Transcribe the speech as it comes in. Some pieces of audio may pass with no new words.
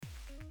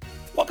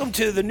Welcome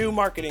to the New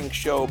Marketing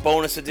Show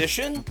bonus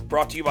edition,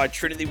 brought to you by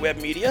Trinity Web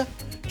Media,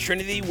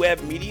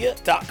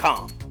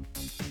 trinitywebmedia.com.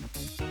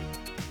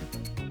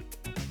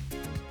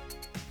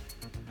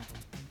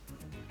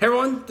 Hey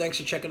everyone, thanks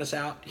for checking us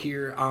out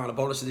here on a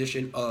bonus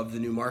edition of the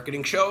New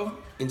Marketing Show,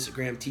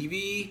 Instagram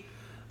TV,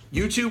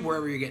 YouTube,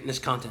 wherever you're getting this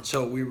content.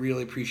 So we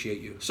really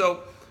appreciate you.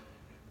 So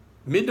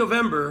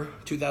mid-November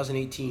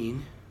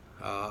 2018,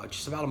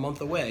 just about a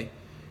month away,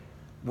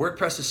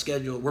 WordPress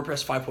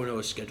 5.0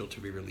 is scheduled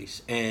to be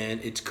released, and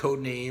its code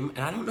name,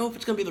 and I don't know if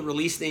it's going to be the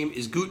release name,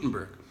 is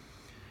Gutenberg.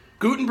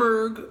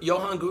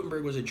 Johann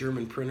Gutenberg was a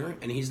German printer,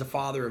 and he's the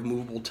father of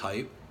movable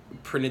type.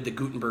 Printed the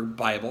Gutenberg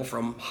Bible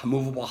from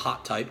movable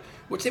hot type,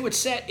 which they would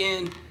set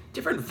in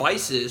different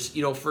vices,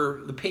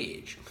 for the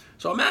page.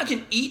 So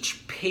imagine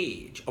each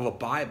page of a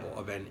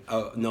Bible,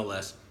 no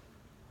less,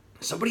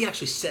 somebody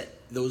actually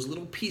set those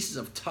little pieces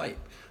of type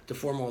to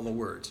form all the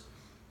words.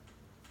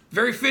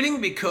 Very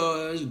fitting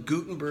because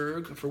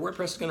Gutenberg for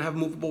WordPress is going to have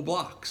movable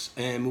blocks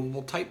and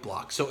movable type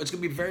blocks. So it's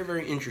going to be very,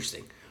 very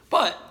interesting.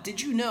 But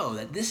did you know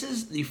that this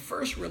is the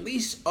first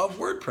release of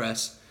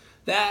WordPress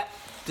that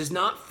does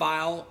not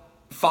follow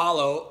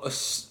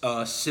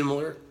a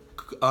similar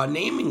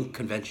naming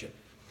convention?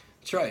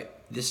 That's right.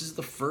 This is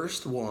the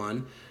first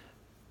one.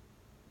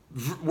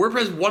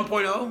 WordPress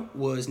 1.0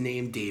 was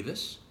named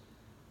Davis.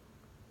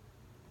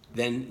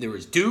 Then there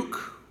was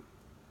Duke.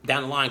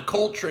 Down the line,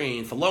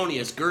 Coltrane,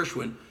 Thelonious,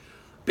 Gershwin,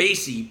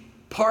 Basie,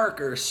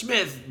 Parker,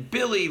 Smith,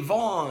 Billy,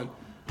 Vaughn,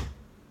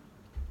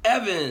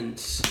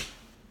 Evans.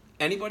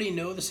 Anybody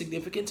know the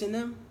significance in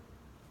them?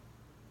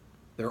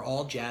 They're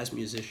all jazz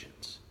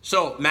musicians.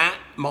 So Matt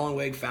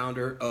Mullenweg,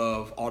 founder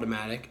of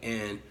Automatic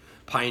and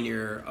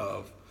pioneer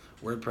of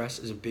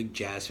WordPress, is a big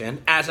jazz fan,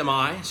 as am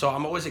I. So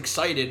I'm always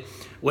excited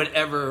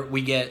whenever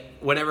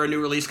a new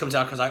release comes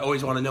out, because I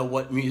always want to know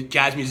what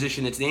jazz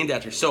musician it's named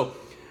after. So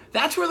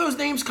that's where those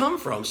names come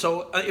from.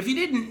 So if you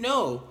didn't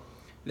know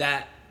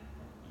that,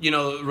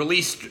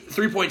 release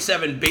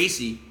 3.7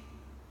 Basie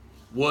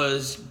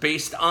was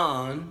based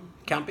on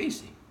Count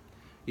Basie.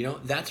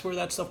 That's where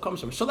that stuff comes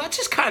from. So that's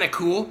just kind of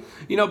cool,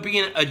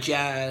 being a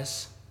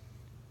jazz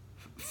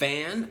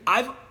fan.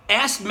 I've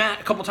asked Matt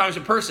a couple times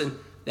in person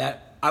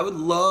that I would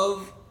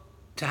love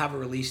to have a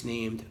release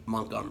named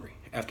Montgomery,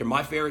 after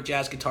my favorite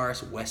jazz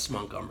guitarist, Wes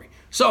Montgomery.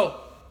 So,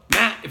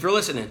 Matt, if you're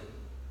listening,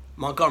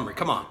 Montgomery,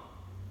 come on.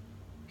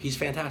 He's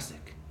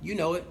fantastic. You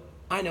know it.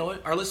 I know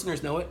it. Our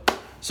listeners know it.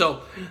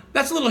 So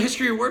that's a little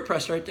history of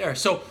WordPress right there.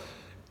 So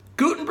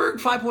Gutenberg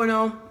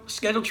 5.0,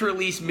 scheduled to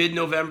release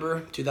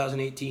mid-November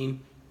 2018.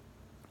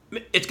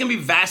 It's going to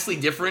be vastly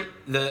different.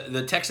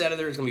 The text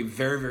editor is going to be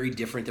very, very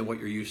different than what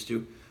you're used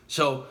to.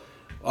 So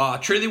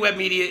Trinity Web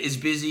Media is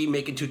busy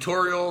making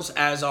tutorials,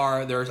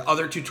 there's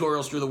other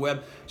tutorials through the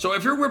web. So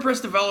if you're a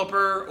WordPress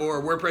developer or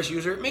a WordPress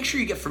user, make sure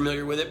you get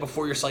familiar with it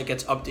before your site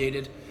gets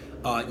updated.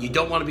 You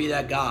don't want to be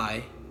that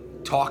guy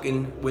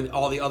talking with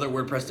all the other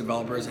WordPress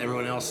developers,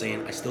 everyone else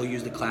saying, I still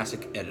use the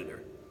classic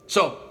editor.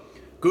 So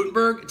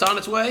Gutenberg, it's on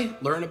its way.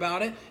 Learn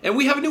about it. And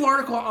we have a new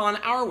article on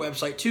our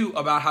website, too,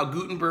 about how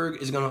Gutenberg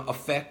is going to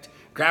affect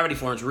Gravity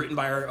Forms, written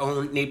by our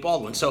own Nate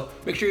Baldwin. So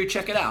make sure you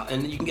check it out.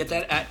 And you can get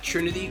that at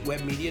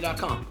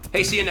trinitywebmedia.com.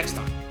 Hey, see you next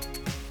time.